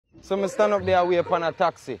So I stand up there wait upon a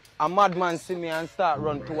taxi. A madman see me and start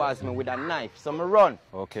run towards me with a knife. So I run.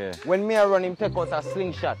 Okay. When me a run, him take out a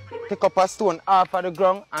slingshot, take up a stone off of the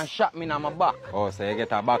ground and shot me in my back. Oh, so you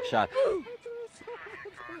get a back shot.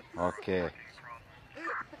 Okay.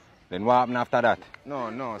 Then what happened after that?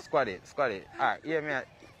 No, squad it. Alright, hear me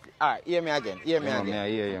again. Me I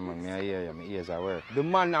hear you, man. Me I hear you. My ears are work. The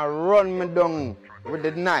man a run me down with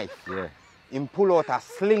the knife. Yeah. Him pull out a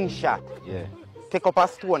slingshot. Yeah. Take up a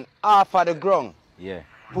stone off of the ground. Yeah.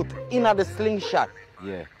 Put in the slingshot.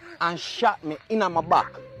 Yeah. And shot me in my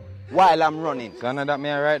back while I'm running. So now that me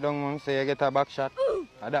I write down, man, say you get a back shot.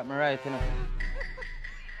 That me right, you know.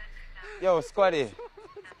 Yo, Squaddy,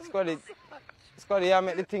 you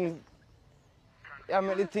make the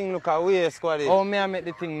thing look away, Squaddy. How me I make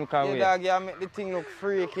the thing look away? Yeah, dog, you make the thing look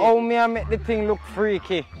freaky. How me I make the thing look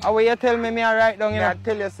freaky? How you tell me I write down, you know? I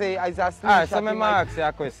tell you, say, it's a slingshot. Alright, so me ask you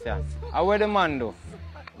a question. How where the man do?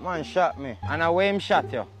 Man shot me. And how him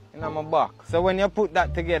shot you? In my back. So when you put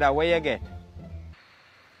that together, what you get?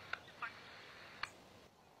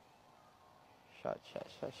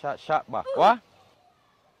 Shot back. What?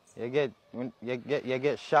 You get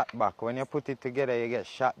shot back. When you put it together, you get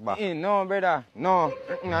shot back. No, brother. No.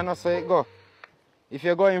 I know so it go. If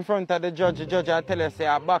you go in front of the judge will tell you say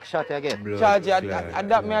a back shot you get. Charge,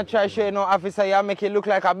 that me I try show you no officer, you make it look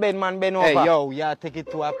like a bed man bend over. Hey, yo, you take it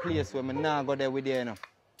to a place where me nah go there with you, you know.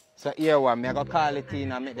 So here one, me I go call it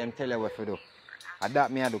in and make them tell you what to do. And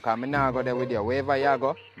that me I do, because me nah go there with you. Wherever you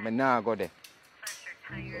go, me nah go there.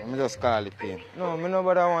 Me just call it in. No, me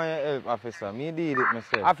nobody want your help, officer. Me did it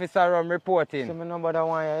myself. Officer reporting. So me nobody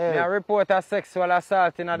want your help. Me I report a sexual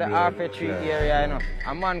assault in the RF3 area, you know.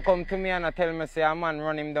 A man come to me and tell me say a man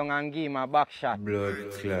run him down and give him a back shot.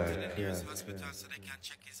 Blood clot. Yeah.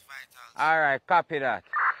 Alright, copy that.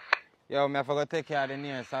 Yo, me I forgot to take you to the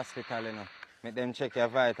nearest hospital, you know. Make them check your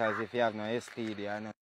vitals if you have no STD or no.